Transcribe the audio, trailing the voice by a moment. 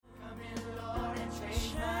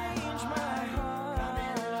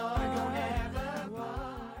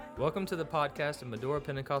Welcome to the podcast of Medora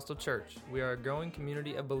Pentecostal Church. We are a growing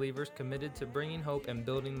community of believers committed to bringing hope and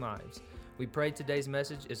building lives. We pray today's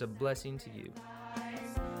message is a blessing to you.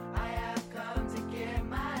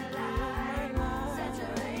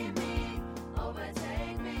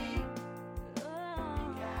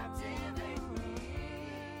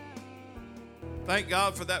 Thank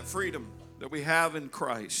God for that freedom that we have in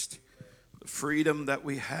Christ, the freedom that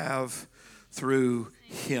we have through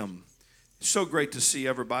Him. It's so great to see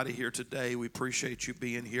everybody here today. We appreciate you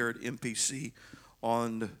being here at MPC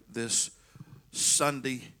on this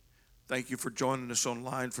Sunday. Thank you for joining us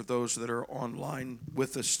online for those that are online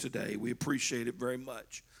with us today. We appreciate it very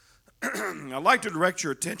much. I'd like to direct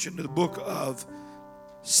your attention to the book of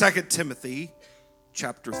 2 Timothy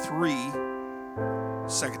chapter 3.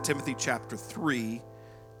 2 Timothy chapter 3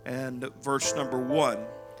 and verse number 1.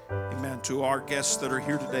 Amen. To our guests that are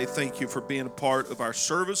here today, thank you for being a part of our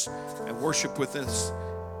service and worship with us.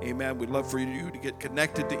 Amen. We'd love for you to get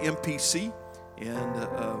connected to MPC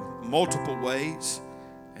in multiple ways.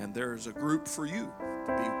 And there's a group for you to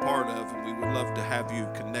be a part of, and we would love to have you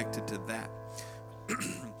connected to that.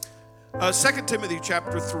 2 Timothy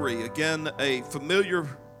chapter 3, again, a familiar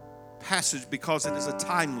passage because it is a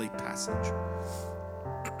timely passage.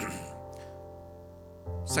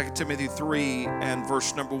 2 Timothy 3 and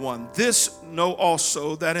verse number 1. This know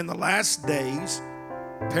also that in the last days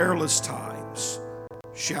perilous times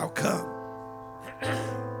shall come.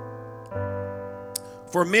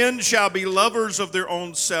 For men shall be lovers of their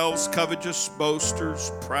own selves, covetous,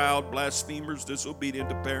 boasters, proud, blasphemers, disobedient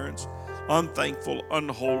to parents, unthankful,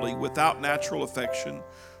 unholy, without natural affection,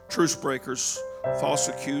 truce breakers, false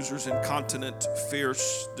accusers, incontinent,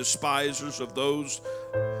 fierce, despisers of those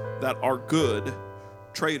that are good,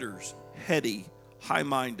 traitors, heady,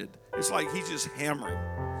 high-minded. It's like he's just hammering.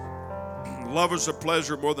 Lovers of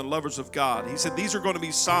pleasure more than lovers of God. He said these are going to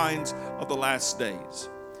be signs of the last days.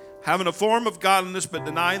 Having a form of godliness but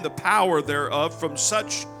denying the power thereof, from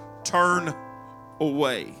such turn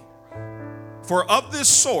away. For of this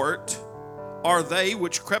sort are they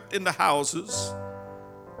which crept into houses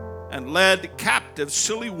and led captive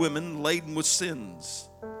silly women laden with sins,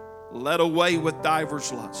 led away with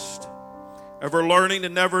divers lusts, ever learning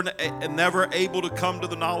and never able to come to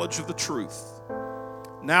the knowledge of the truth.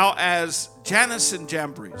 Now as Jannes and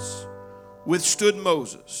Jambres withstood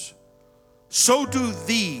Moses, so do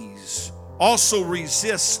these also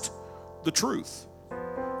resist the truth.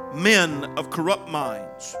 Men of corrupt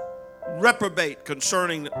minds reprobate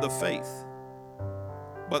concerning the faith.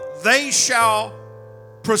 But they shall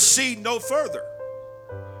proceed no further,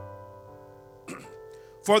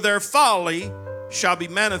 for their folly shall be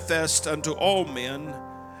manifest unto all men,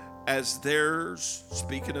 as theirs,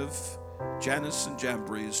 speaking of Jannes and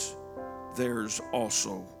Jambres, theirs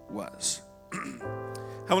also was.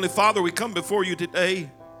 Heavenly Father, we come before you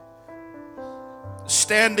today,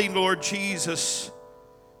 standing, Lord Jesus,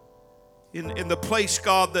 in the place,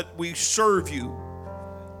 God, that we serve you.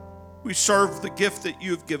 We serve the gift that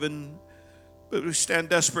you've given, but we stand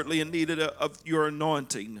desperately in need of your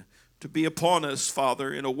anointing to be upon us,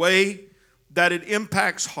 Father, in a way that it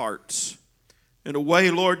impacts hearts. In a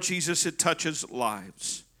way, Lord Jesus, it touches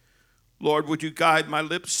lives. Lord, would you guide my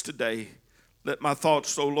lips today? Let my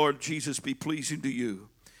thoughts, oh Lord Jesus, be pleasing to you.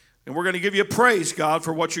 And we're going to give you praise, God,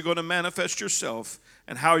 for what you're going to manifest yourself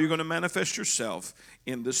and how you're going to manifest yourself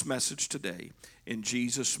in this message today. In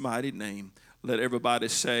Jesus' mighty name, let everybody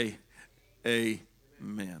say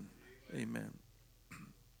amen. Amen.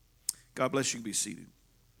 God bless you. Be seated.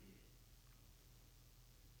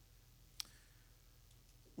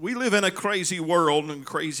 We live in a crazy world and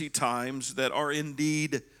crazy times that are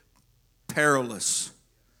indeed perilous.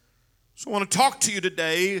 So I want to talk to you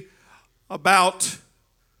today about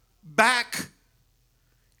back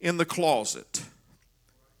in the closet,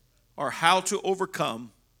 or how to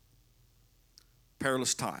overcome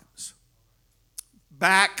perilous times.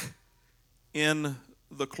 Back in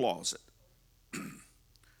the closet.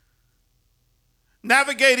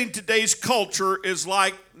 Navigating today's culture is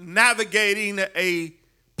like navigating a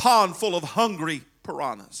pond full of hungry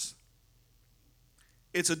piranhas.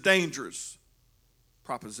 It's a dangerous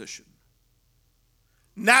proposition.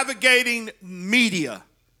 Navigating media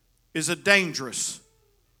is a dangerous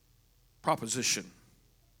proposition.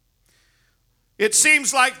 It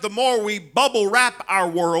seems like the more we bubble wrap our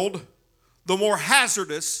world, the more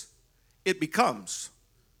hazardous it becomes.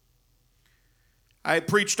 I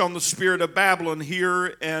preached on the spirit of Babylon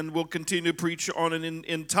here, and will continue to preach on it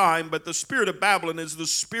in time, but the spirit of Babylon is the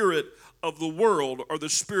spirit of the world, or the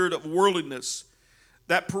spirit of worldliness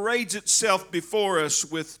that parades itself before us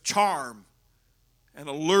with charm and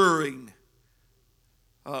alluring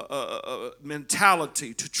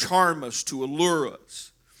mentality to charm us, to allure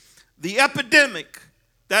us. The epidemic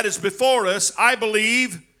that is before us, I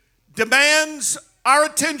believe, demands our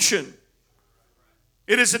attention.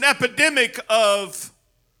 It is an epidemic of,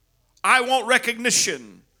 I want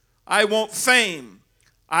recognition, I want fame,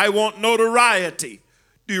 I want notoriety.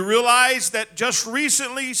 Do you realize that just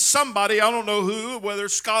recently somebody, I don't know who, whether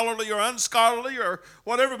scholarly or unscholarly or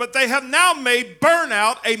whatever, but they have now made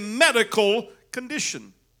burnout a medical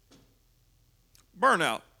condition.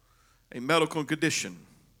 Burnout, a medical condition.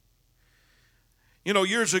 You know,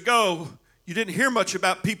 years ago, you didn't hear much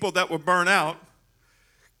about people that were burnt out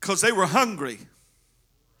because they were hungry.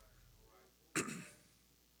 You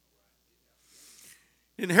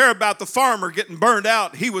didn't hear about the farmer getting burned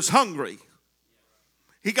out. He was hungry.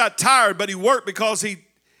 He got tired, but he worked because he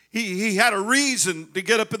had a reason to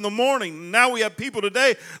get up in the morning. Now we have people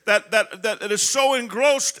today that is so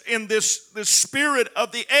engrossed in this spirit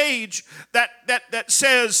of the age that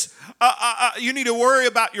says you need to worry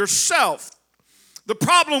about yourself. The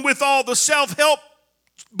problem with all the self-help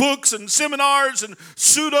books and seminars and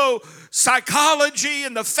pseudo-psychology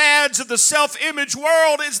and the fads of the self-image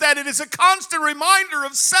world is that it is a constant reminder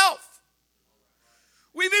of self.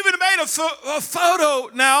 We've even made a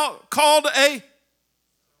photo now called a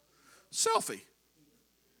selfie.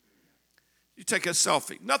 You take a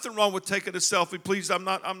selfie. Nothing wrong with taking a selfie. Please, I'm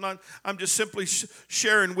just simply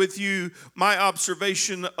sharing with you my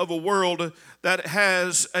observation of a world that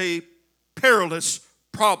has a perilous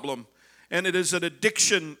problem, and it is an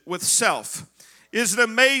addiction with self. Isn't it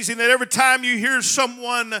amazing that every time you hear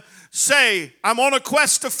someone say, I'm on a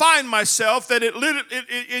quest to find myself, that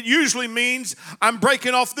it usually means I'm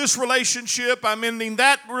breaking off this relationship, I'm ending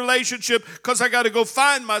that relationship because I got to go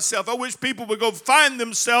find myself. I wish people would go find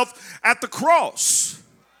themselves at the cross.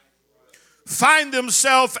 Find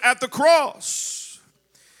themselves at the cross.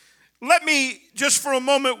 Let me just for a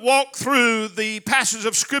moment walk through the passage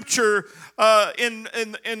of Scripture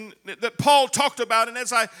that Paul talked about, and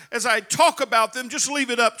as I talk about them, just leave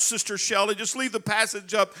it up, Sister Shelley. Just leave the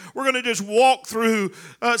passage up. We're going to just walk through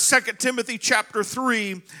 2 Timothy chapter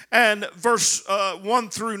 3 and verse 1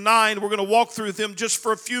 through 9. We're going to walk through them just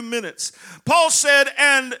for a few minutes. Paul said,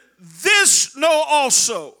 and this know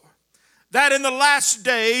also, that in the last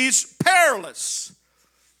days perilous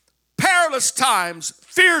times,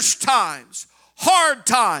 fierce times, hard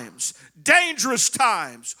times, dangerous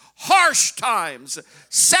times, harsh times,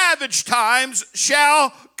 savage times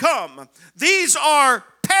shall come. These are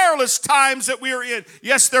perilous times that we are in.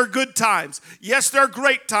 Yes, they're good times. Yes, they're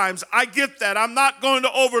great times. I get that. I'm not going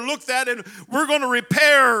to overlook that, and we're going to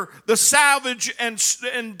repair the savage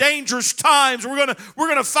and dangerous times. We're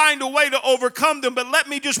going to find a way to overcome them. But let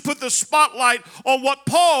me just put the spotlight on what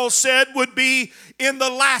Paul said would be in the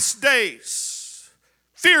last days.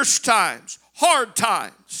 Fierce times, hard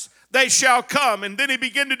times, they shall come. And then he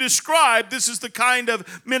began to describe this is the kind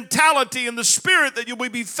of mentality and the spirit that you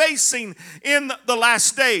will be facing in the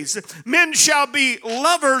last days. Men shall be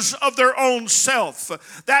lovers of their own self.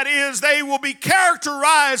 That is, they will be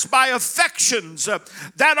characterized by affections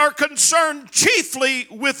that are concerned chiefly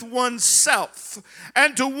with oneself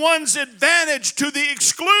and to one's advantage to the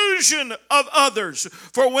exclusion of others.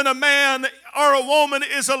 For when a man or a woman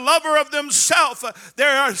is a lover of themselves, they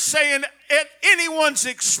are saying, at anyone's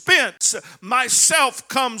expense, myself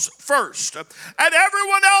comes first. At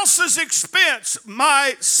everyone else's expense,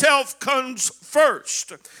 myself comes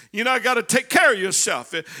first. You know, you got to take care of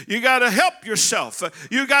yourself. You got to help yourself.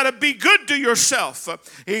 You got to be good to yourself.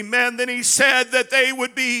 Amen. Then he said that they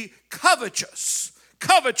would be covetous.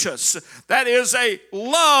 Covetous, that is a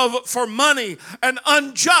love for money, an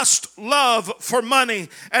unjust love for money,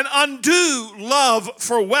 an undue love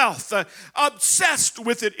for wealth, obsessed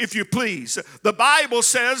with it, if you please. The Bible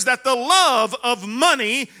says that the love of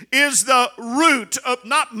money is the root of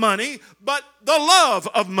not money, but the love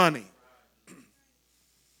of money.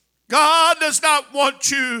 God does not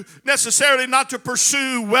want you necessarily not to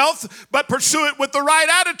pursue wealth, but pursue it with the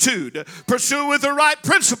right attitude, pursue it with the right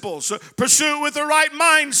principles, pursue it with the right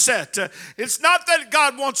mindset. It's not that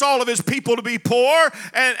God wants all of his people to be poor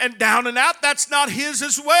and down and out. That's not his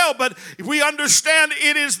as well. But we understand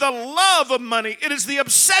it is the love of money. It is the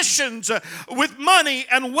obsessions with money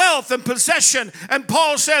and wealth and possession. And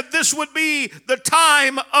Paul said this would be the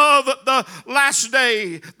time of the last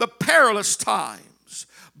day, the perilous time.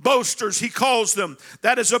 Boasters, he calls them.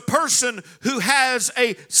 That is a person who has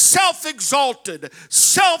a self-exalted,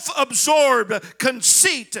 self-absorbed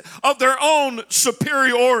conceit of their own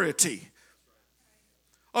superiority.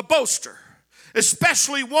 A boaster.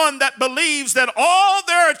 especially one that believes that all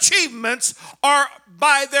their achievements are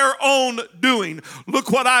by their own doing.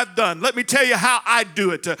 Look what I've done. Let me tell you how I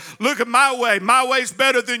do it. Look at my way. My way's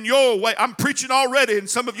better than your way. I'm preaching already, and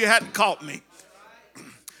some of you hadn't caught me.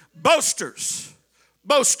 Boasters.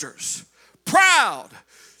 Boasters. Proud.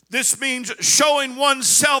 This means showing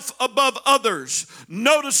oneself above others,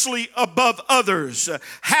 noticeably above others,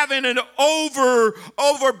 having an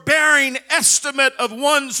overbearing estimate of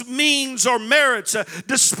one's means or merits,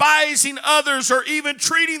 despising others or even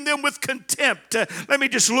treating them with contempt. Let me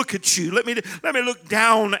just look at you. Let me look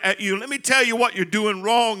down at you. Let me tell you what you're doing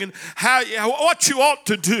wrong and what you ought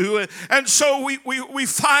to do. And so we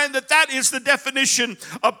find that is the definition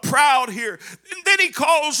of proud here. And then he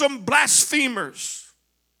calls them blasphemers.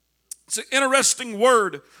 It's an interesting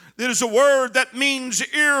word. It is a word that means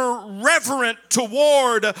irreverent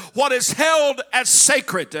toward what is held as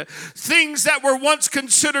sacred. Things that were once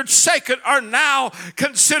considered sacred are now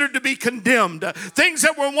considered to be condemned. Things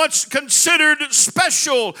that were once considered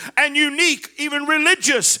special and unique, even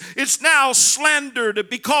religious, is now slandered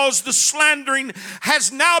because the slandering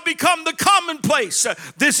has now become the commonplace.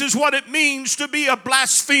 This is what it means to be a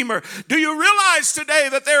blasphemer. Do you realize today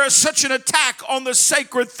that there is such an attack on the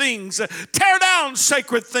sacred things? Tear down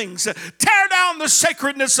sacred things. Tear down the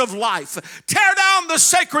sacredness of life. Tear down the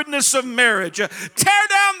sacredness of marriage. Tear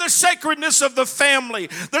down the sacredness of the family.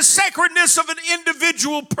 The sacredness of an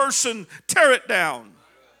individual person. Tear it down.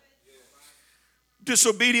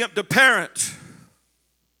 Disobedient to parent.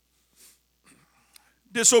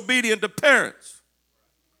 Disobedient to parents.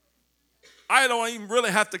 I don't even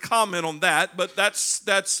really have to comment on that, but that's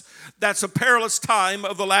a perilous time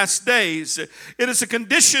of the last days. It is a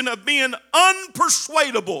condition of being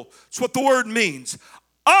unpersuadable. That's what the word means.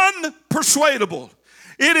 Unpersuadable.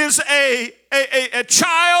 It is a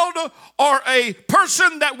child or a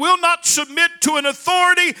person that will not submit to an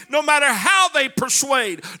authority no matter how they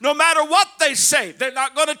persuade, no matter what they say. They're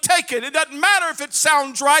not going to take it. It doesn't matter if it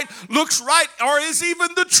sounds right, looks right, or is even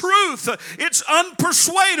the truth. It's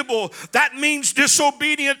unpersuadable. That means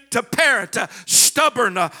disobedient to parent,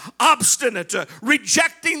 stubborn, obstinate,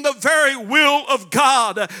 rejecting the very will of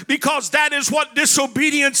God, because that is what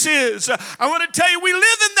disobedience is. I want to tell you, we live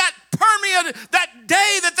in that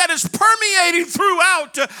day that is permeating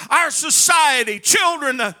throughout our society.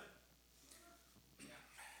 Children.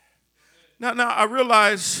 Now I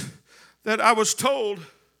realize that I was told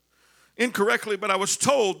incorrectly, but I was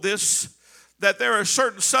told this, that there are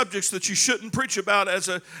certain subjects that you shouldn't preach about as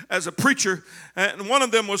a preacher, and one of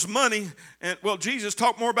them was money. And well, Jesus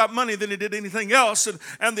talked more about money than he did anything else,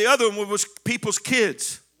 and the other one was people's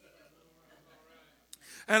kids.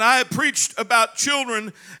 And I preached about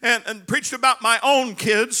children and preached about my own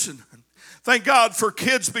kids. And thank God for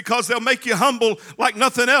kids, because they'll make you humble like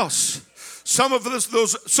nothing else. Some of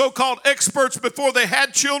those so-called experts before they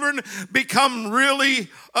had children become really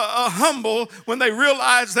humble when they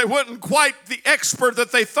realize they weren't quite the expert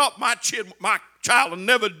that they thought. My child will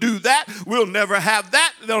never do that. We'll never have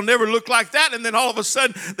that. They'll never look like that. And then all of a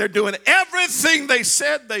sudden they're doing everything they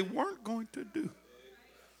said they weren't going to do.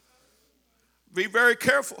 Be very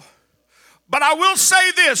careful. But I will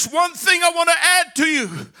say this, one thing I want to add to you,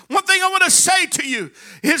 one thing I want to say to you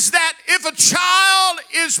is that if a child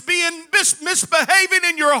is being misbehaving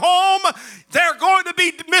in your home, they're going to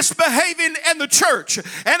be misbehaving in the church.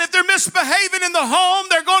 And if they're misbehaving in the home,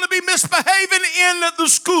 they're going to be misbehaving in the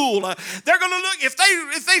school. They're going to look, if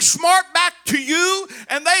they smart back to you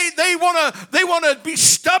and they want to be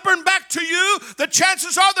stubborn back to you, the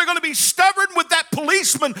chances are they're going to be stubborn with that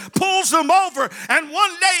policeman pulls them over, and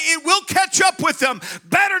one day it will catch up with them.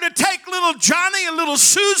 Better to take little Johnny and little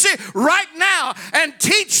Susie right now and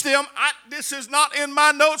teach them. This is not in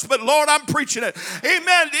my notes, but Lord, I'm preaching it.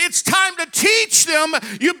 Amen. It's time to teach them.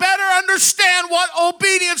 You better understand what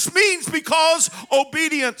obedience means, because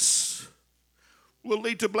obedience will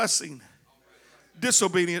lead to blessing.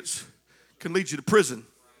 Disobedience can lead you to prison.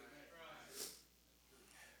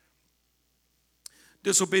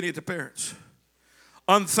 Disobedient to parents.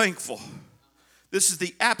 Unthankful. This is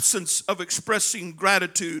the absence of expressing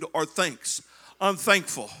gratitude or thanks.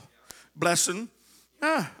 Unthankful. Blessing.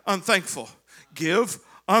 Unthankful. Give.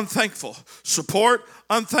 Unthankful. Support.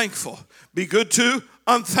 Unthankful. Be good to.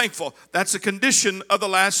 Unthankful. That's a condition of the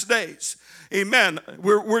last days. Amen.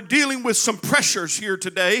 We're dealing with some pressures here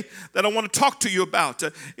today that I want to talk to you about.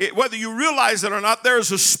 Whether you realize it or not, there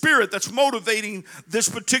is a spirit that's motivating this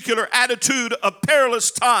particular attitude of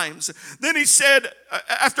perilous times. Then he said,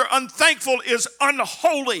 after unthankful is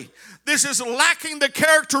unholy. This is lacking the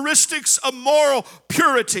characteristics of moral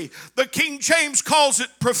purity. The King James calls it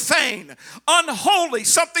profane, unholy,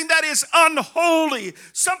 something that is unholy,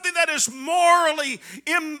 something that is morally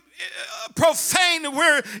profane,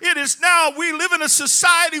 where it is now. We live in a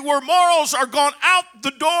society where morals are gone out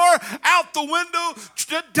the door, out the window.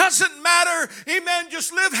 It doesn't matter. Amen.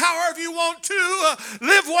 Just live however you want to,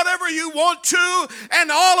 live whatever you want to, and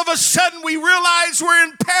all of a sudden we realize we're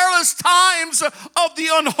in perilous times of the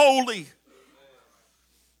unholy.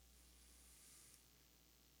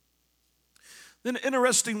 Then an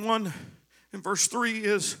interesting one in verse 3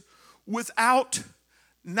 is without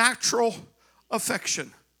natural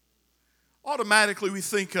affection. Automatically we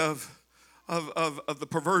think of the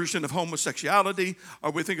perversion of homosexuality, or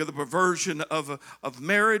we think of the perversion of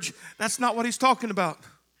marriage. That's not what he's talking about.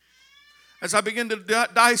 As I begin to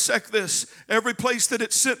dissect this, every place that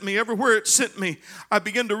it sent me, everywhere it sent me, I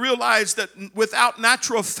begin to realize that without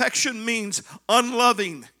natural affection means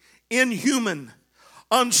unloving, inhuman,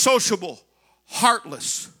 unsociable,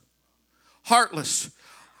 heartless. Heartless.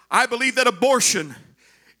 I believe that abortion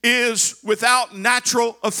is without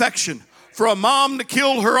natural affection. For a mom to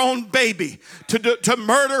kill her own baby, to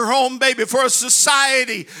murder her own baby, for a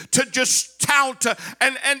society to just tout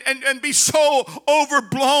and be so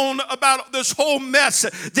overblown about this whole mess.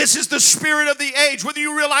 This is the spirit of the age. Whether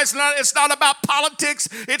you realize it's not about politics,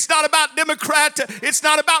 it's not about Democrat, it's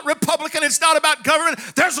not about Republican, it's not about government.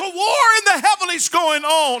 There's a war in the heavens going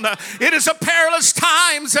on. It is a perilous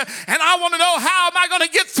times, and I want to know, how am I going to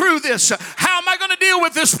get through this? How am I going to deal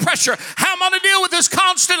with this pressure? How am I going to deal with this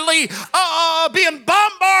constantly being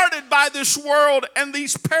bombarded by this world and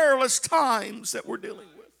these perilous times that we're dealing with?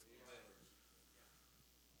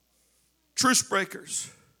 Truce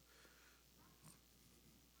breakers.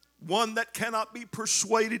 One that cannot be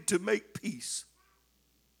persuaded to make peace.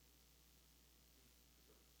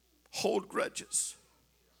 Hold grudges.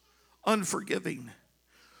 Unforgiving.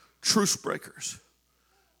 Truce breakers.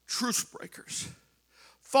 Truce breakers.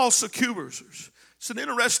 False accusers. It's an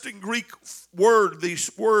interesting Greek word.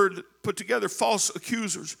 This word put together, false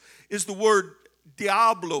accusers, is the word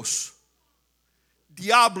diablos.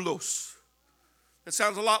 Diablos. It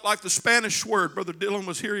sounds a lot like the Spanish word. Brother Dylan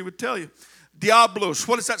was here, he would tell you. Diablos.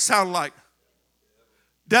 What does that sound like?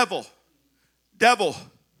 Devil. Devil.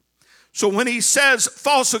 So when he says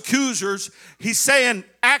false accusers, he's saying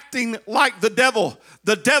acting like the devil.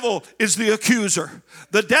 The devil is the accuser.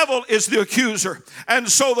 The devil is the accuser. And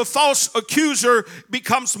so the false accuser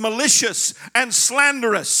becomes malicious and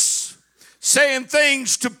slanderous, saying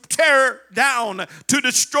things to tear down, to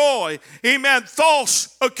destroy. Amen.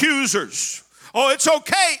 False accusers. Oh, it's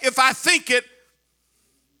okay if I think it.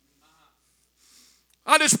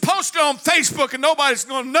 I just post it on Facebook and nobody's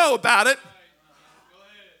going to know about it.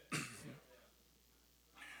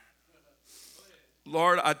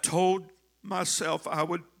 Lord, I told myself I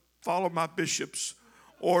would follow my bishop's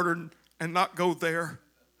order and not go there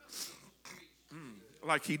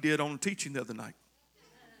like he did on teaching the other night.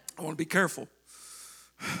 I want to be careful.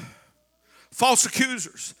 False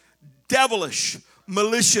accusers, devilish,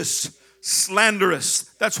 malicious, slanderous.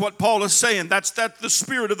 That's what Paul is saying. That's the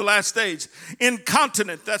spirit of the last days.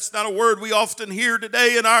 Incontinent. That's not a word we often hear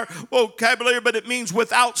today in our vocabulary, but it means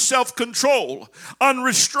without self-control,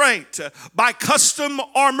 unrestraint, by custom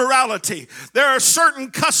or morality. There are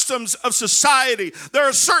certain customs of society. There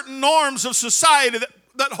are certain norms of society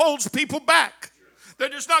that holds people back. They're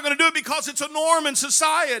just not going to do it because it's a norm in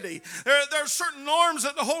society. There are certain norms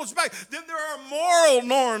that hold us back. Then there are moral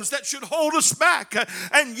norms that should hold us back.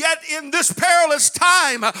 And yet in this perilous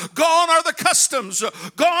time, gone are the customs,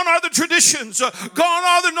 gone are the traditions, gone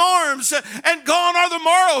are the norms, and gone are the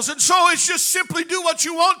morals. And so it's just simply do what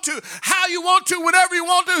you want to, how you want to, whatever you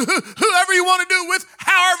want to, whoever you want to do with,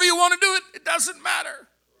 however you want to do it. It doesn't matter.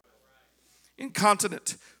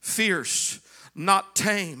 Incontinent, fierce, not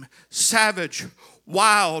tame, savage,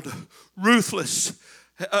 wild, ruthless.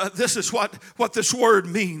 This is what this word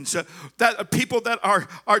means. That people that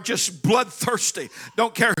are just bloodthirsty,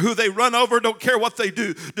 don't care who they run over, don't care what they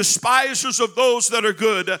do. Despisers of those that are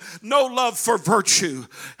good, no love for virtue,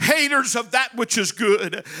 haters of that which is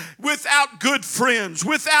good, without good friends,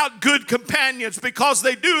 without good companions, because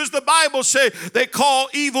they do, as the Bible says, they call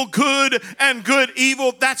evil good and good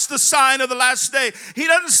evil. That's the sign of the last day. He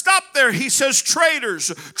doesn't stop there. He says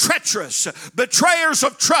traitors, treacherous, betrayers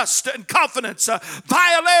of trust and confidence,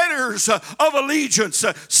 violators of allegiance,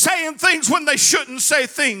 saying things when they shouldn't say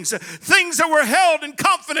things that were held in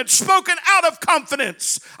confidence, spoken out of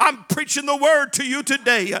confidence. I'm preaching the word to you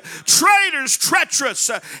today. Traitors,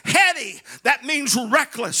 treacherous, heady. That means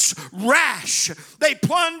reckless, rash. They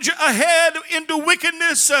plunge ahead into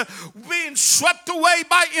wickedness, being swept away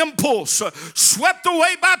by impulse, swept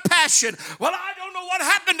away by passion. Well, I don't know what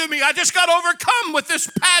happened to me. I just got overcome with this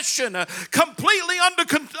passion, completely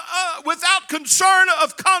without concern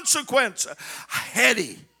of consequence.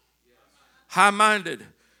 Heady, high-minded,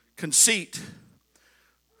 conceit.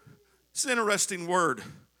 It's an interesting word,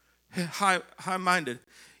 high-minded.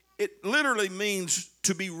 It literally means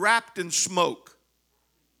to be wrapped in smoke.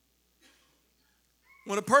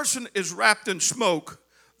 When a person is wrapped in smoke,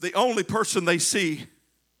 the only person they see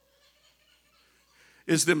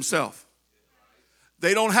is themselves.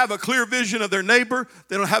 They don't have a clear vision of their neighbor.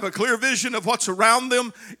 They don't have a clear vision of what's around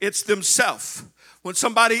them. It's themselves. When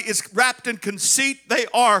somebody is wrapped in conceit, they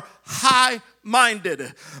are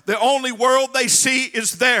high-minded. The only world they see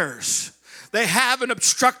is theirs. They have an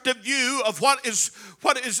obstructive view of what is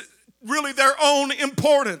really their own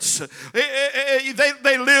importance.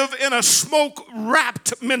 They live in a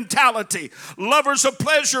smoke-wrapped mentality. Lovers of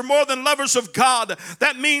pleasure more than lovers of God.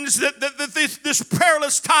 That means that this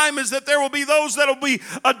perilous time is that there will be those that will be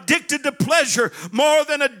addicted to pleasure more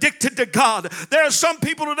than addicted to God. There are some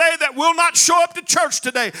people today that will not show up to church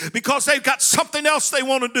today because they've got something else they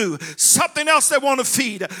want to do, something else they want to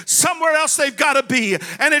feed, somewhere else they've got to be,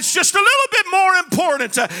 and it's just a little bit more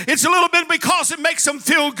important. It's a little bit because it makes them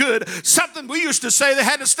feel good. Something we used to say they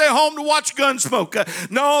had to stay home to watch Gunsmoke.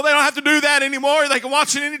 No, they don't have to do that anymore. They can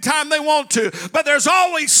watch it anytime they want to. But there's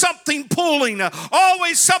always something pulling,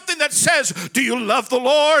 always something that says, do you love the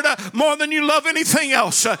Lord more than you love anything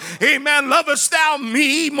else? Amen. Lovest thou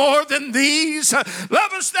me more than these?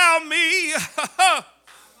 Lovest thou me?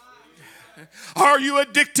 Are you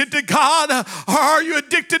addicted to God, or are you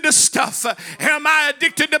addicted to stuff? Am I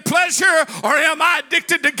addicted to pleasure, or am I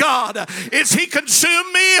addicted to God? Is He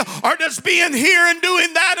consume me, or does being here and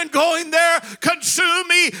doing that and going there consume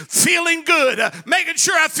me? Feeling good, making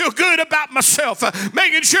sure I feel good about myself,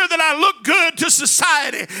 making sure that I look good to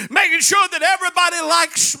society, making sure that everybody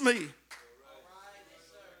likes me.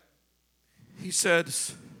 He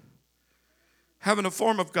says, having a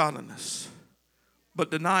form of godliness, but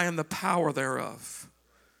denying the power thereof.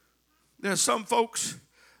 There are some folks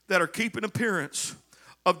that are keeping appearance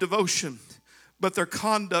of devotion, but their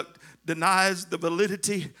conduct denies the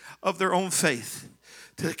validity of their own faith.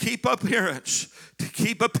 To keep appearance,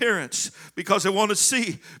 because they want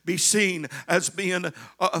to be seen as being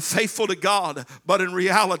faithful to God, but in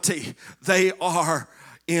reality, they are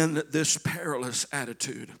in this perilous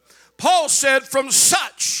attitude. Paul said, from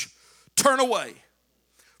such, turn away.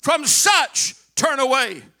 From such, turn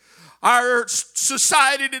away. Our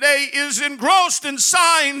society today is engrossed in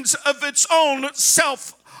signs of its own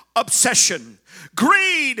self-obsession.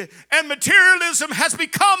 Greed and materialism has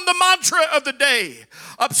become the mantra of the day.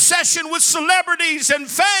 Obsession with celebrities and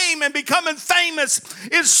fame and becoming famous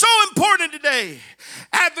is so important today.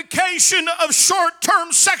 Advocation of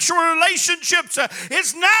short-term sexual relationships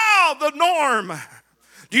is now the norm.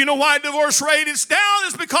 Do you know why divorce rate is down?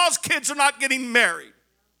 It's because kids are not getting married.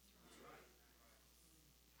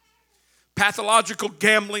 Pathological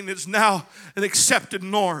gambling is now an accepted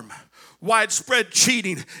norm. Widespread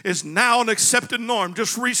cheating is now an accepted norm.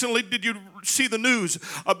 Just recently, did you see the news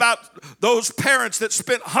about those parents that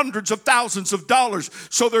spent hundreds of thousands of dollars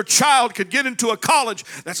so their child could get into a college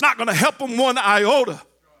that's not going to help them one iota?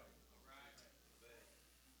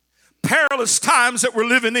 Perilous times that we're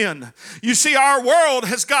living in. You see, our world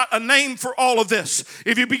has got a name for all of this.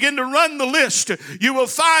 If you begin to run the list, you will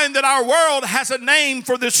find that our world has a name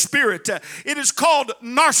for this spirit. It is called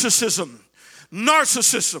narcissism.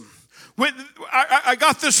 Narcissism. I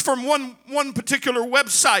got this from one particular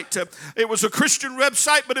website. It was a Christian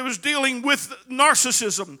website, but it was dealing with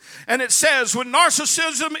narcissism. And it says, when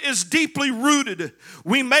narcissism is deeply rooted,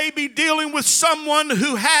 we may be dealing with someone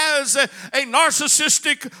who has a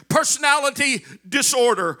narcissistic personality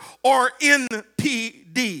disorder, or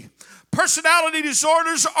NPD. Personality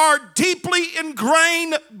disorders are deeply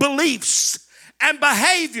ingrained beliefs and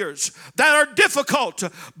behaviors that are difficult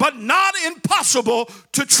but not impossible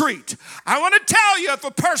to treat. I want to tell you, if a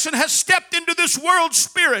person has stepped into this world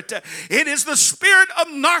spirit, it is the spirit of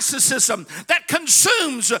narcissism that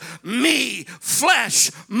consumes me, flesh,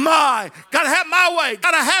 gotta have my way,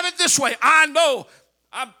 gotta have it this way. I know.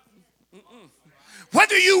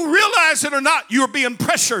 Whether you realize it or not, you're being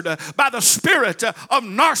pressured by the spirit of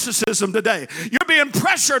narcissism today. You're being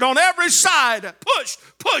pressured on every side. Push,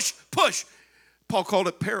 push, push. Paul called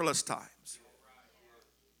it perilous times.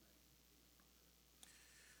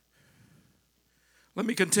 Let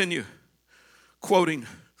me continue quoting.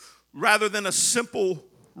 Rather than a simple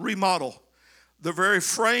remodel, the very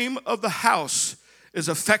frame of the house is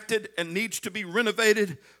affected and needs to be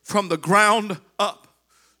renovated from the ground up.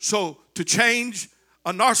 So to change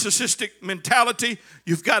a narcissistic mentality,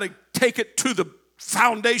 you've got to take it to the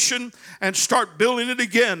foundation and start building it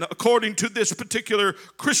again, according to this particular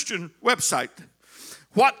Christian website.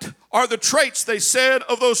 What are the traits, they said,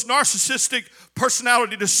 of those narcissistic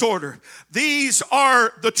personality disorder? These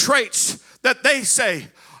are the traits that they say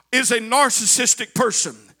is a narcissistic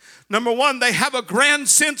person. Number one, they have a grand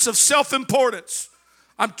sense of self-importance.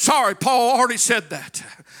 I'm sorry, Paul already said that.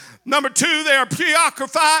 Number two, they are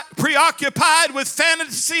preoccupied with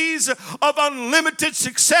fantasies of unlimited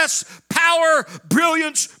success, power,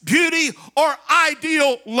 brilliance, beauty, or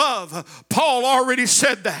ideal love. Paul already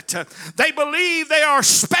said that. They believe they are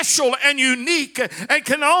special and unique and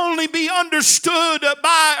can only be understood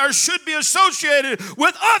by or should be associated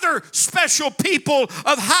with other special people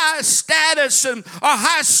of high status and or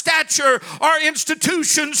high stature or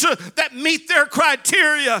institutions that meet their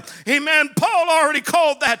criteria. Amen. Paul already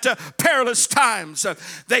called that perilous times.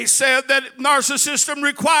 They said that narcissism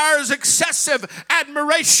requires excessive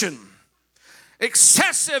admiration.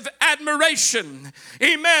 Excessive admiration.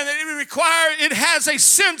 Amen. It has a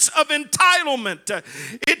sense of entitlement.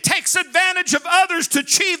 It takes advantage of others to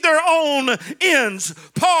achieve their own ends.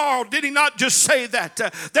 Paul, did he not just say that?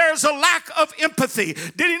 There's a lack of empathy.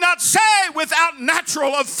 Did he not say without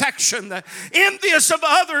natural affection? Envious of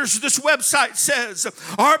others, this website says,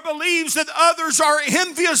 or believes that others are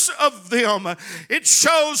envious of them. It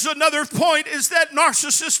shows, another point is that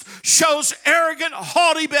narcissist shows arrogant,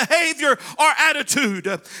 haughty behavior or attitude.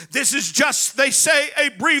 This is just, they say, a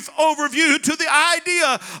brief overview to the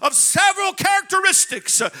idea of several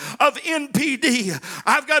characteristics of NPD.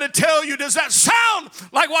 I've got to tell you, does that sound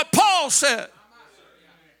like what Paul said?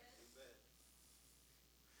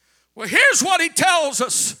 Well, here's what he tells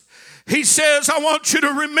us. He says, I want you to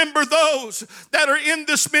remember those that are in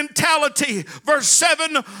this mentality. Verse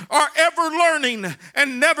 7, are ever learning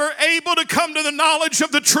and never able to come to the knowledge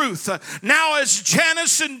of the truth. Now as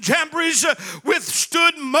Jannes and Jambres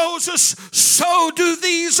withstood Moses, so do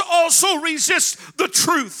these also resist the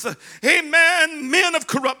truth. Amen. Men of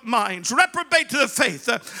corrupt minds, reprobate to the faith,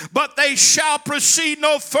 but they shall proceed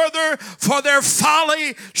no further, for their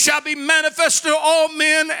folly shall be manifest to all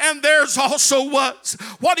men, and theirs also was.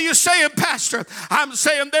 What do you say, Pastor? I'm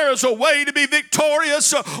saying there is a way to be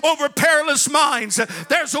victorious over perilous minds.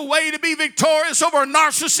 There's a way to be victorious over a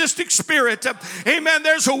narcissistic spirit. Amen.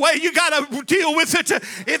 There's a way. You got to deal with it.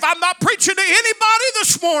 If I'm not preaching to anybody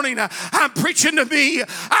this morning, I'm preaching to me.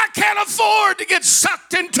 I can't afford to get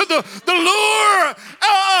sucked into the lure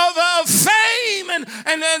of fame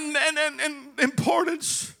and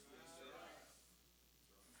importance.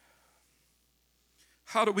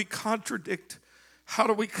 How do we contradict? How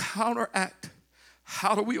do we counteract?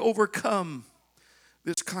 How do we overcome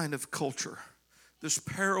this kind of culture, this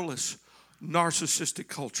perilous narcissistic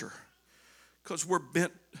culture? Because we're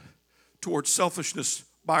bent towards selfishness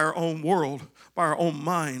by our own world, by our own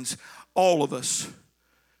minds. All of us,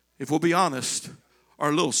 if we'll be honest,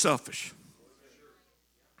 are a little selfish.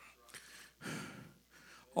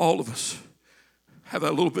 All of us have a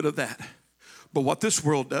little bit of that. But what this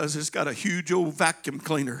world does is got a huge old vacuum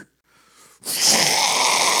cleaner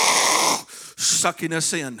sucking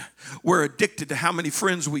us in. We're addicted to how many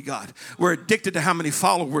friends we got. We're addicted to how many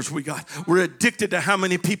followers we got. We're addicted to how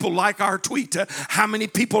many people like our tweet, how many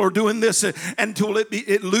people are doing this until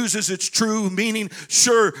it loses its true meaning.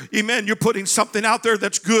 Sure, amen, you're putting something out there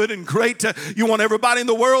that's good and great. You want everybody in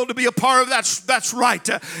the world to be a part of that. That's right.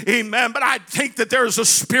 Amen. But I think that there's a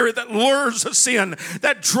spirit that lures us in,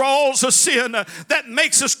 that draws us in, that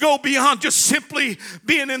makes us go beyond just simply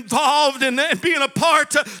being involved and being a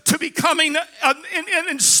part to becoming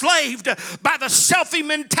enslaved by the selfie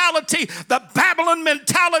mentality, the Babylon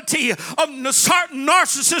mentality of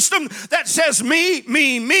narcissism that says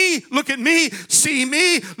me, look at me, see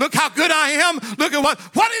me, look how good I am, look at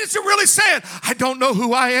what is it really saying? I don't know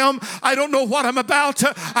who I am. I don't know what I'm about.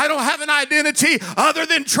 I don't have an identity other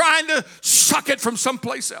than trying to suck it from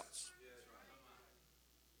someplace else.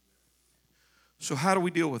 So how do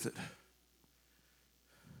we deal with it?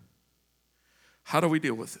 How do we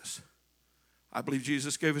deal with this? I believe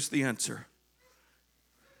Jesus gave us the answer.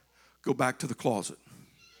 Go back to the closet.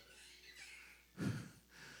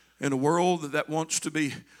 In a world that wants to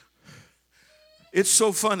be, it's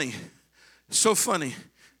so funny. So funny.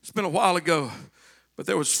 It's been a while ago, but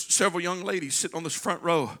there was several young ladies sitting on this front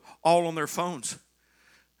row, all on their phones.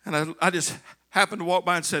 And I just happened to walk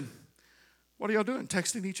by and said, what are y'all doing,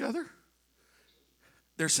 texting each other?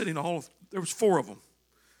 They're sitting there was 4 of them.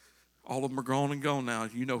 All of them are gone and gone now.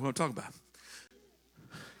 You know who I'm talking about.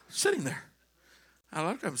 sitting there. I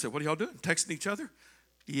looked at him and said, what are y'all doing? Texting each other?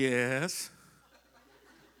 Yes.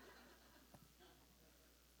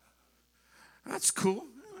 That's cool.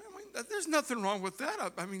 I mean, there's nothing wrong with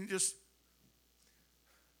that. I mean,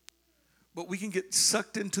 but we can get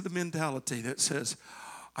sucked into the mentality that says,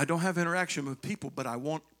 I don't have interaction with people, but I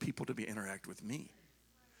want people to interact with me.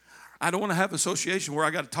 I don't want to have association where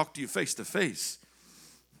I got to talk to you face to face.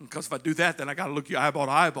 Because if I do that, then I got to look you eyeball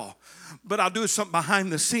to eyeball. But I'll do something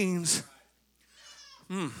behind the scenes.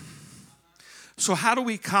 So how do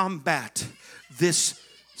we combat this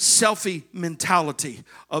selfie mentality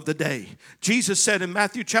of the day? Jesus said in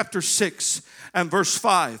Matthew chapter 6 and verse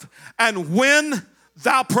 5, and when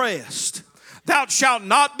thou prayest, thou shalt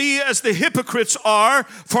not be as the hypocrites are,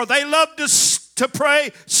 for they love to pray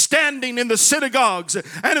standing in the synagogues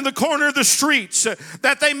and in the corner of the streets,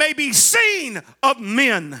 that they may be seen of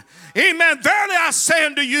men. Amen. Verily I say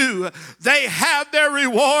unto you, they have their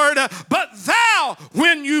reward. But thou,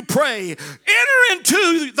 when you pray, enter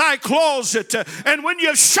into thy closet, and when you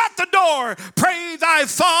have shut the door, pray thy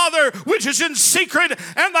Father which is in secret,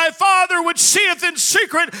 and thy Father which seeth in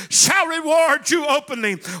secret shall reward you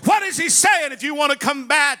openly. What is he saying? If you want to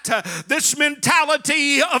combat this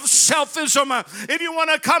mentality of selfism, if you want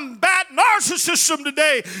to combat narcissism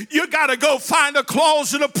today, you got to go find a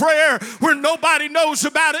closet of prayer where nobody knows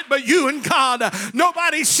about it but you and God.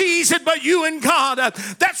 Nobody sees it but you and God.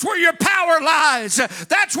 That's where your power lies.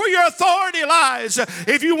 That's where your authority lies.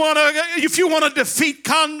 If you want to defeat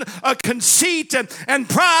conceit and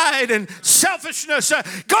pride and selfishness,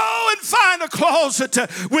 go and find a closet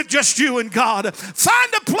with just you and God.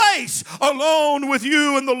 Find a place alone with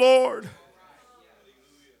you and the Lord.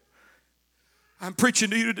 I'm preaching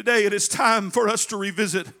to you today. It is time for us to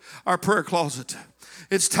revisit our prayer closet.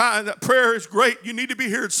 It's time. That prayer is great. You need to be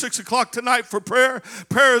here at 6 o'clock tonight for prayer.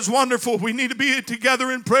 Prayer is wonderful. We need to be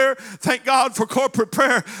together in prayer. Thank God for corporate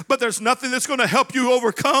prayer. But there's nothing that's going to help you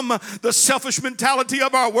overcome the selfish mentality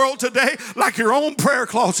of our world today like your own prayer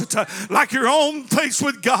closet, like your own place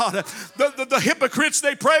with God. The hypocrites,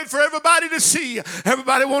 they prayed for everybody to see.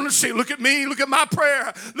 Everybody wanted to see. Look at me. Look at my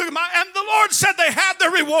prayer. Look at and the Lord said they had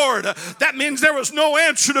their reward. That means there was no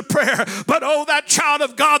answer to prayer. But oh, that child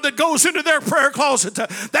of God that goes into their prayer closet,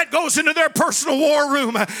 that goes into their personal war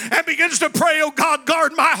room and begins to pray, oh God,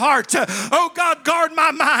 guard my heart. Oh God, guard my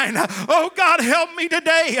mind. Oh God, help me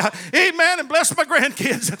today. Amen. And bless my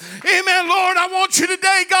grandkids. Amen. Lord, I want you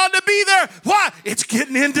today, God, to be there. Why? It's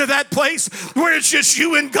getting into that place where it's just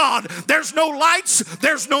you and God. There's no lights.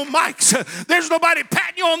 There's no mics. There's nobody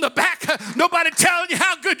patting you on the back. Nobody telling you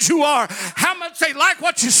how good you are, how much they like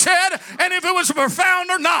what you said, and if it was profound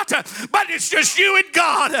or not. But it's just you and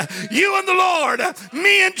God, you and the Lord,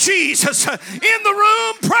 me and Jesus in the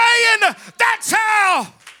room praying. That's how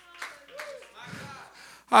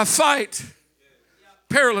I fight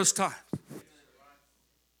perilous time.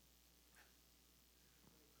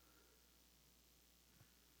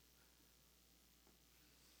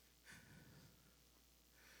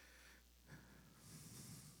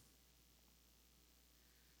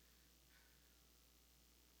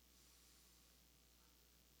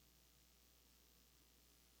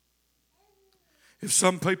 If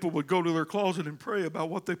some people would go to their closet and pray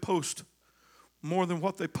about what they post more than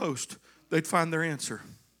what they post, they'd find their answer.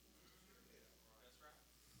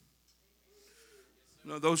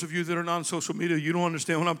 Now, those of you that are not on social media, you don't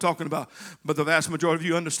understand what I'm talking about. But the vast majority of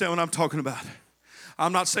you understand what I'm talking about.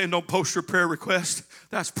 I'm not saying don't post your prayer request.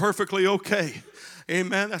 That's perfectly okay.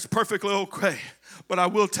 Amen. That's perfectly okay. But I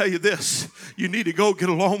will tell you this, you need to go get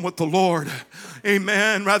along with the Lord.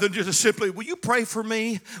 Amen. Rather than just simply, will you pray for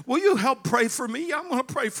me? Will you help pray for me? Yeah, I'm going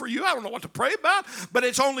to pray for you. I don't know what to pray about, but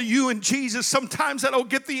it's only you and Jesus. Sometimes that'll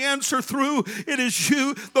get the answer through. It is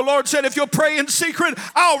you. The Lord said, if you'll pray in secret,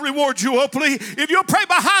 I'll reward you openly. If you'll pray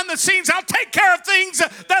behind the scenes, I'll take care of things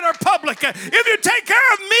that are public. If you take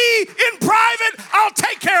care of me in private, I'll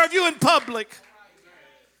take care of you in public.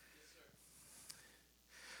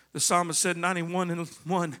 The psalmist said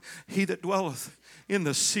 91:1, he that dwelleth in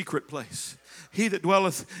the secret place. He that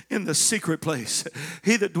dwelleth in the secret place.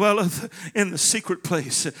 He that dwelleth in the secret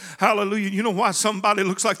place. Hallelujah. You know why somebody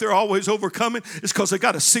looks like they're always overcoming? It's because they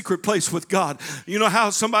got a secret place with God. You know how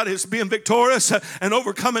somebody is being victorious and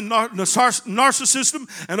overcoming narcissism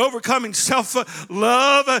and overcoming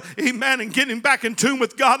self-love, amen, and getting back in tune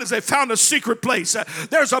with God as they found a secret place.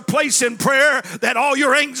 There's a place in prayer that all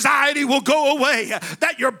your anxiety will go away,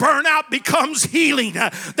 that your burnout becomes healing,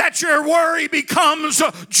 that your worry becomes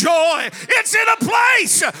joy. It's in a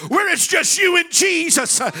place where it's just you and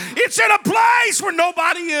Jesus. It's in a place where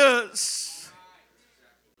nobody is.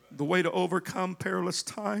 The way to overcome perilous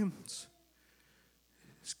times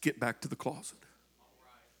is get back to the closet.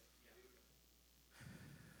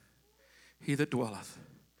 He that dwelleth.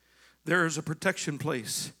 There is a protection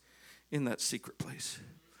place in that secret place.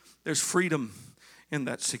 There's freedom in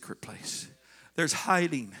that secret place. There's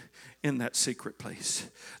hiding in that secret place.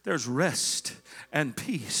 There's rest and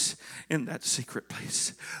peace in that secret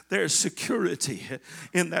place. There's security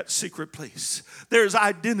in that secret place. There's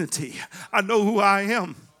identity. I know who I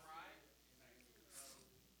am.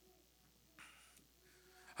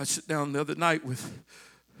 I sat down the other night with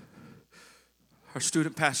our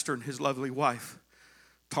student pastor and his lovely wife.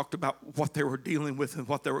 Talked about what they were dealing with and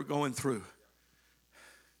what they were going through.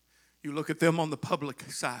 You look at them on the public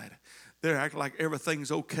side. They act like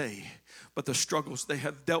everything's okay. But the struggles they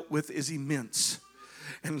have dealt with is immense.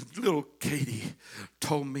 And little Katie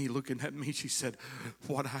told me, looking at me, she said,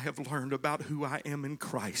 what I have learned about who I am in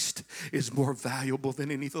Christ is more valuable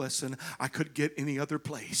than any lesson I could get any other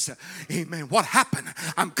place. Amen. What happened?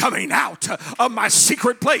 I'm coming out of my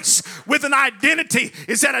secret place with an identity.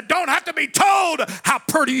 Is that I don't have to be told how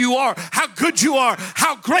pretty you are, how good you are,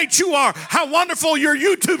 how great you are, how wonderful your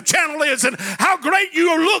YouTube channel is, and how great you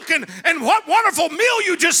are looking, and what wonderful meal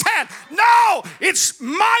you just had. No, it's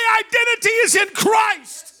my identity is in Christ.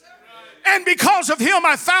 And because of him,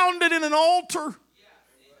 I found it in an altar,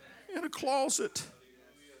 in a closet,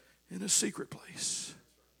 in a secret place.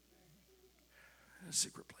 In a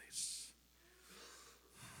secret place.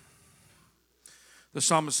 The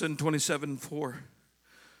psalmist said in 27:4,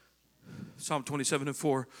 Psalm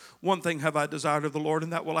 27:4, one thing have I desired of the Lord,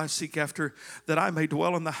 and that will I seek after, that I may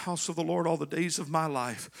dwell in the house of the Lord all the days of my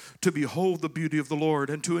life, to behold the beauty of the Lord,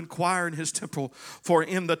 and to inquire in his temple. For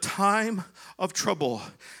in the time of trouble,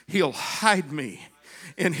 he'll hide me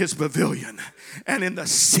in his pavilion and in the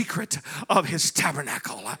secret of his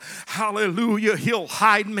tabernacle. Hallelujah. He'll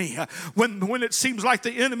hide me. When it seems like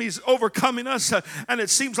the enemy's overcoming us and it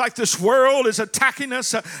seems like this world is attacking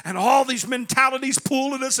us and all these mentalities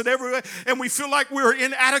pulling us and everywhere, and we feel like we're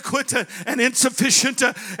inadequate and insufficient.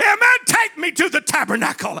 Amen. Take me to the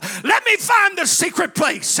tabernacle. Let me find the secret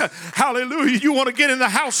place. Hallelujah. You want to get in the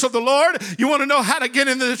house of the Lord? You want to know how to get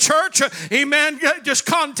into the church? Amen. Just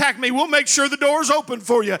contact me. We'll make sure the door's open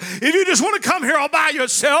for you. If you just want to come here all by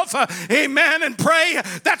yourself, amen, and pray,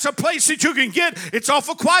 that's a place that you can get. It's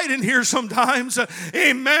awful quiet in here sometimes,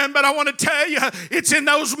 amen, but I want to tell you, it's in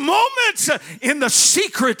those moments in the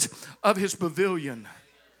secret of his pavilion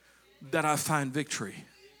that I find victory.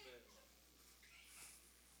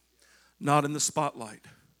 Not in the spotlight.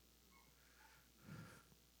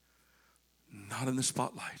 Not in the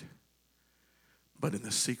spotlight, but in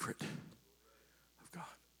the secret.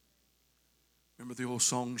 Remember the old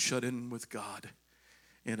song, Shut In with God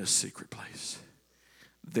in a Secret Place.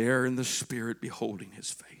 There in the Spirit beholding his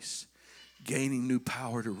face, gaining new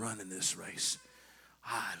power to run in this race.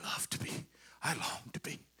 I long to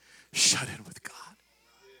be shut in with God.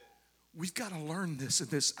 We've got to learn this in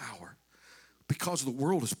this hour because the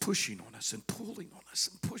world is pushing on us and pulling on us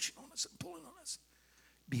and pushing on us and pulling on us.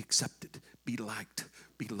 Be accepted, be liked,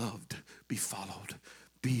 be loved, be followed,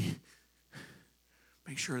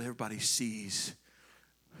 make sure that everybody sees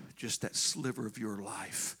just that sliver of your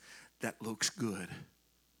life that looks good.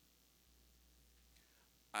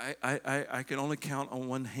 I can only count on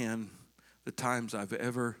one hand the times I've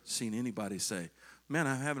ever seen anybody say, man,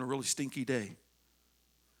 I'm having a really stinky day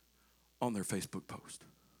on their Facebook post.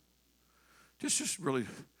 Just really,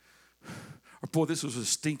 or boy, this was a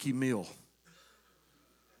stinky meal.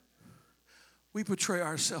 We portray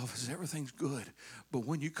ourselves as everything's good. But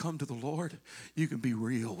when you come to the Lord, you can be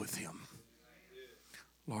real with him.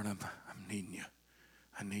 Lord, I'm needing you.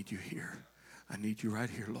 I need you here. I need you right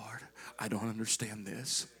here, Lord. I don't understand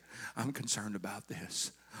this. I'm concerned about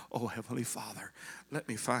this. Oh, Heavenly Father, let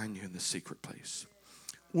me find you in the secret place.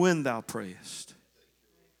 When thou prayest,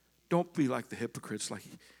 don't be like the hypocrites, like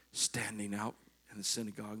standing out in the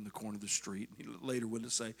synagogue in the corner of the street. He later went to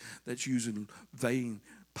say that's using vain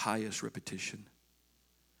pious repetition.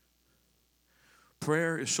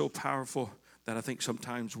 Prayer is so powerful that I think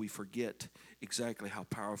sometimes we forget exactly how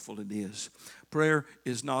powerful it is. Prayer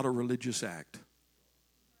is not a religious act.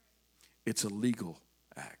 It's a legal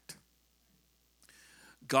act.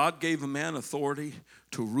 God gave a man authority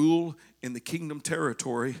to rule in the kingdom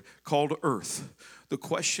territory called earth. The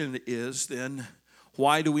question is then,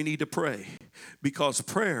 why do we need to pray? Because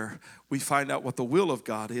prayer, we find out what the will of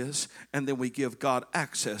God is, and then we give God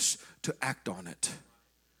access to act on it.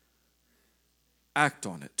 Act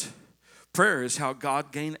on it. Prayer is how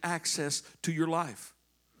God gained access to your life.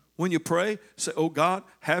 When you pray, say, oh God,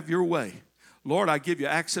 have your way. Lord, I give you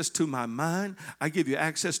access to my mind. I give you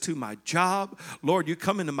access to my job. Lord, you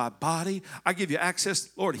come into my body. I give you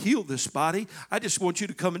access. Lord, heal this body. I just want you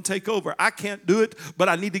to come and take over. I can't do it, but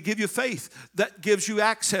I need to give you faith. That gives you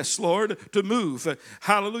access, Lord, to move.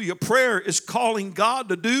 Hallelujah. Prayer is calling God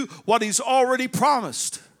to do what he's already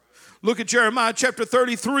promised. Look at Jeremiah chapter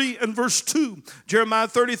 33 and verse 2. Jeremiah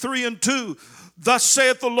 33 and 2. Thus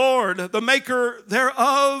saith the Lord, the maker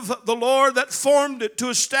thereof, the Lord that formed it to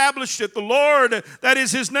establish it, the Lord, that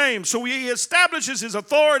is his name. So he establishes his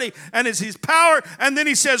authority and his power, and then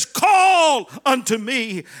he says, call unto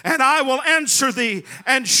me, and I will answer thee,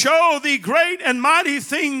 and show thee great and mighty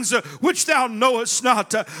things which thou knowest not.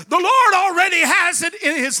 The Lord already has it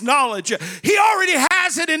in his knowledge. He already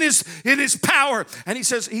has it in his power. And he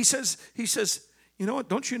says, you know what,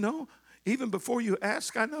 don't you know? Even before you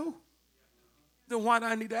ask, I know. Then why do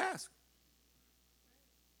I need to ask?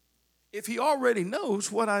 If he already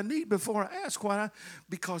knows what I need before I ask,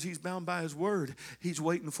 because he's bound by his word. He's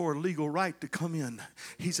waiting for a legal right to come in.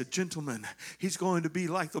 He's a gentleman. He's going to be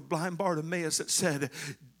like the blind Bartimaeus that said,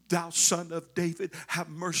 thou son of David, have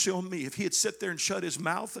mercy on me. If he had sat there and shut his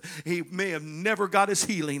mouth, he may have never got his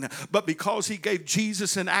healing. But because he gave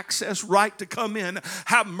Jesus an access right to come in,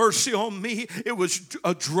 have mercy on me, it was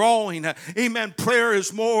a drawing. Amen. Prayer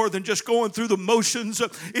is more than just going through the motions.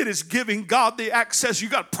 It is giving God the access. You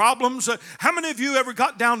got problems. How many of you ever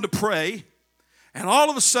got down to pray and all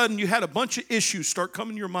of a sudden you had a bunch of issues start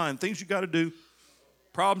coming to your mind, things you got to do,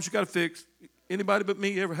 problems you got to fix? Anybody but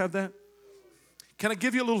me ever have that? Can I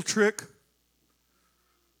give you a little trick?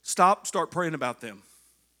 Stop, start praying about them.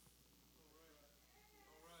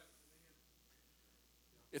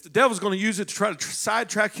 If the devil's going to use it to try to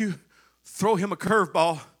sidetrack you, throw him a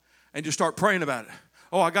curveball and just start praying about it.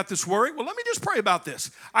 Oh, I got this worry. Well, let me just pray about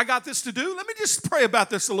this. I got this to do. Let me just pray about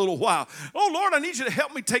this a little while. Oh, Lord, I need you to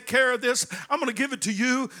help me take care of this. I'm going to give it to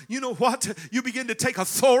you. You know what? You begin to take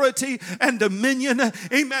authority and dominion.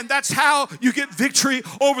 Amen. That's how you get victory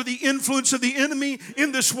over the influence of the enemy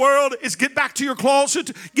in this world, is get back to your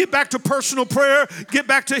closet, get back to personal prayer, get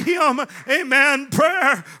back to him. Amen.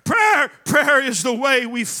 Prayer is the way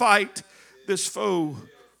we fight this foe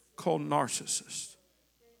called narcissist.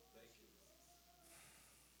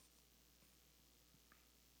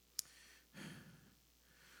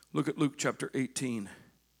 Look at Luke chapter 18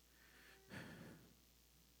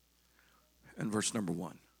 and verse number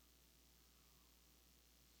 1.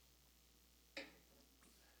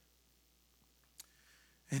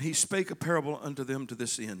 And he spake a parable unto them to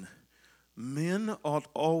this end. Men ought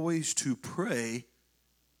always to pray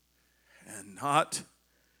and not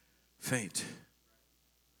faint.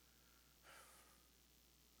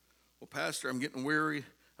 Well, Pastor, I'm getting weary.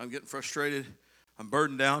 I'm getting frustrated. I'm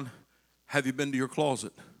burdened down. Have you been to your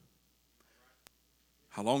closet?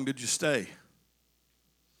 How long did you stay?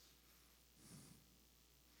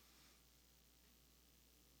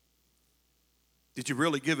 Did you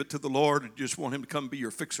really give it to the Lord, or did you just want him to come be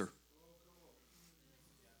your fixer?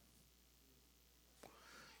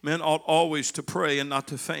 Men ought always to pray and not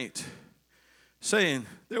to faint, saying,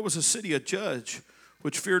 there was a city, a judge,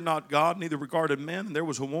 which feared not God, neither regarded men. And there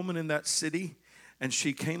was a woman in that city, and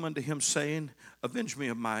she came unto him, saying, avenge me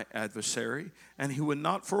of my adversary. And he would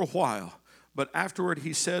not for a while. But afterward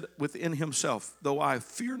he said within himself, though I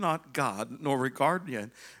fear not God, nor regard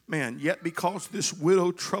man, yet because this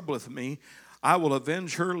widow troubleth me, I will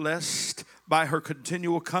avenge her, lest by her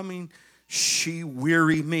continual coming she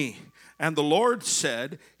weary me. And the Lord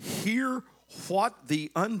said, hear what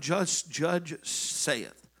the unjust judge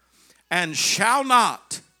saith. And shall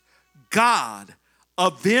not God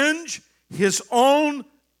avenge his own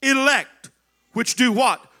elect, which do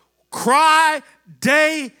what? Cry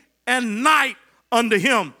day and night unto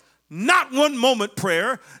him. Not 1 moment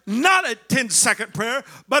prayer, not a 10-second prayer,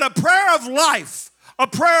 but a prayer of life, a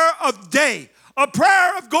prayer of day, a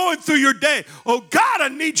prayer of going through your day. Oh God, I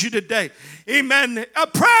need you today. Amen. A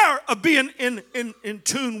prayer of being in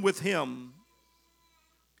tune with him.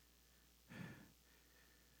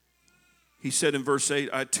 He said in verse 8,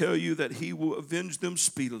 I tell you that he will avenge them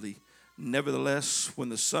speedily. Nevertheless, when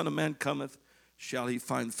the Son of Man cometh, shall he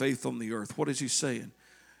find faith on the earth? What is he saying?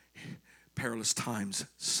 Perilous times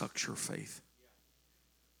sucks your faith.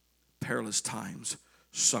 Perilous times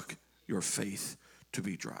suck your faith to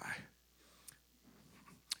be dry.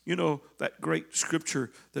 You know, that great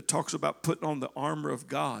scripture that talks about putting on the armor of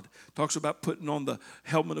God, talks about putting on the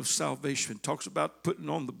helmet of salvation, talks about putting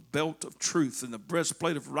on the belt of truth and the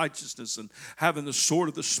breastplate of righteousness and having the sword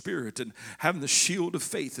of the Spirit and having the shield of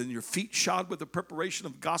faith and your feet shod with the preparation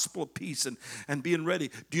of gospel of peace and being ready.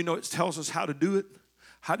 Do you know it tells us how to do it?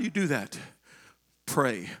 How do you do that?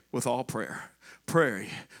 Pray with all prayer. Pray,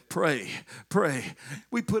 pray, pray.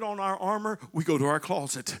 We put on our armor. We go to our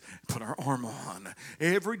closet, put our armor on.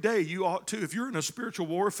 Every day you ought to, if you're in a spiritual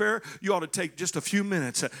warfare, you ought to take just a few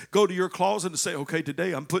minutes. Go to your closet and say, okay,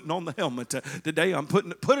 today I'm putting on the helmet. Today I'm put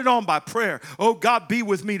it on by prayer. Oh, God, be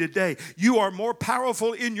with me today. You are more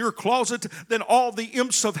powerful in your closet than all the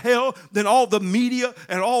imps of hell, than all the media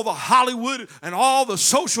and all the Hollywood and all the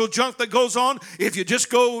social junk that goes on. If you just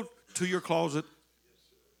go to your closet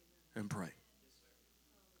and pray.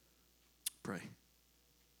 Pray.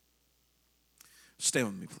 Stand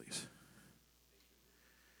with me, please.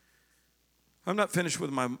 I'm not finished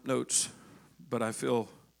with my notes, but I feel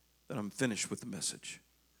that I'm finished with the message.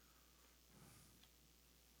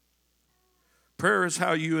 Prayer is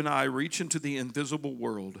how you and I reach into the invisible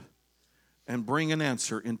world and bring an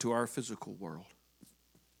answer into our physical world.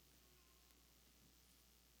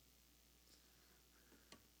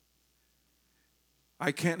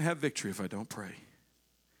 I can't have victory if I don't pray.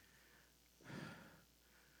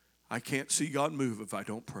 I can't see God move if I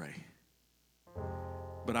don't pray.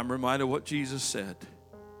 But I'm reminded of what Jesus said.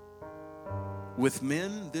 With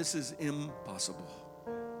men, this is impossible.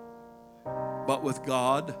 But with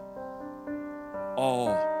God,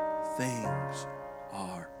 all things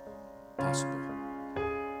are possible.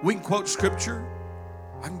 We can quote scripture.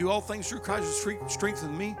 I can do all things through Christ who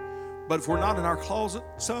strengthens me. But if we're not in our closet,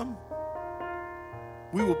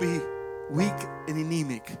 we will be weak and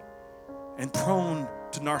anemic and prone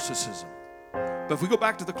to narcissism. But if we go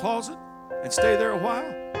back to the closet and stay there a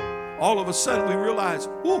while, all of a sudden we realize,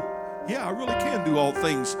 oh, yeah, I really can do all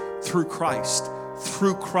things through Christ,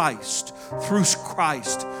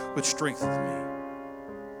 which strengthens me.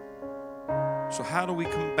 So how do we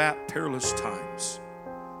combat perilous times?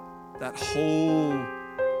 That whole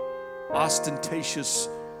ostentatious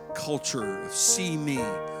culture of see me,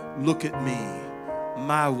 look at me,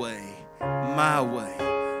 my way,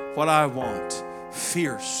 what I want.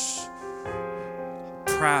 Fierce,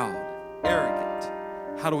 proud, arrogant.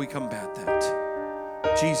 How do we combat that?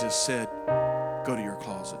 Jesus said, go to your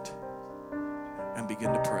closet and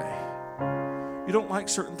begin to pray. You don't like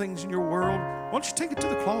certain things in your world? Why don't you take it to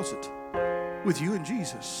the closet with you and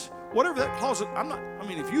Jesus? Whatever that closet,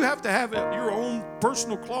 if you have to have your own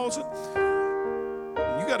personal closet,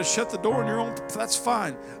 you got to shut the door on your own, that's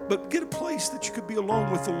fine. But get a place that you could be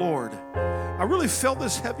alone with the Lord. I really felt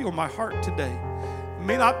this heavy on my heart today. It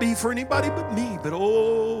may not be for anybody but me, but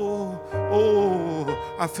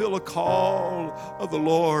I feel a call of the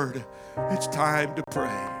Lord. It's time to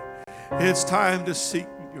pray. It's time to seek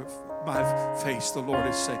my face, the Lord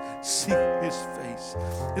is saying. Seek his face.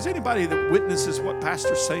 Is there anybody that witnesses what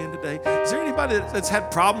Pastor's saying today? Is there anybody that's had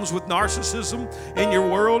problems with narcissism in your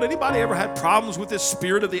world? Anybody ever had problems with this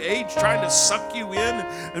spirit of the age trying to suck you in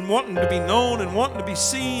and wanting to be known and wanting to be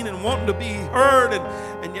seen and wanting to be heard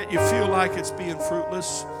and yet you feel like it's being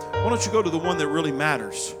fruitless? Why don't you go to the one that really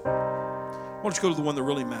matters? Why don't you go to the one that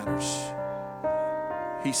really matters?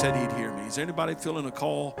 He said he'd hear me. Is there anybody feeling a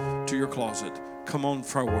call to your closet? Come on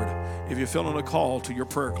forward. If you're feeling a call to your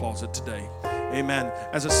prayer closet today, amen.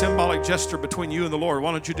 As a symbolic gesture between you and the Lord, why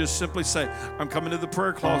don't you just simply say, I'm coming to the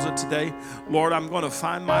prayer closet today. Lord, I'm going to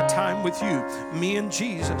find my time with you. Me and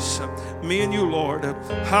Jesus. Me and you, Lord.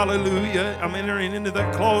 Hallelujah. I'm entering into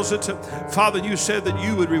that closet. Father, you said that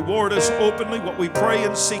you would reward us openly what we pray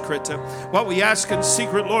in secret. What we ask in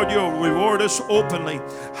secret, Lord, you'll reward us openly.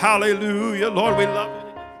 Hallelujah. Lord, we love you.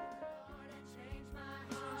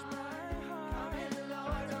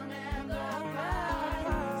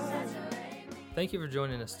 Thank you for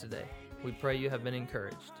joining us today. We pray you have been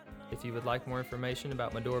encouraged. If you would like more information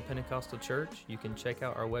about Medora Pentecostal Church, you can check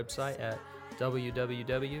out our website at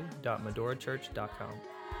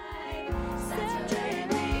www.medorachurch.com.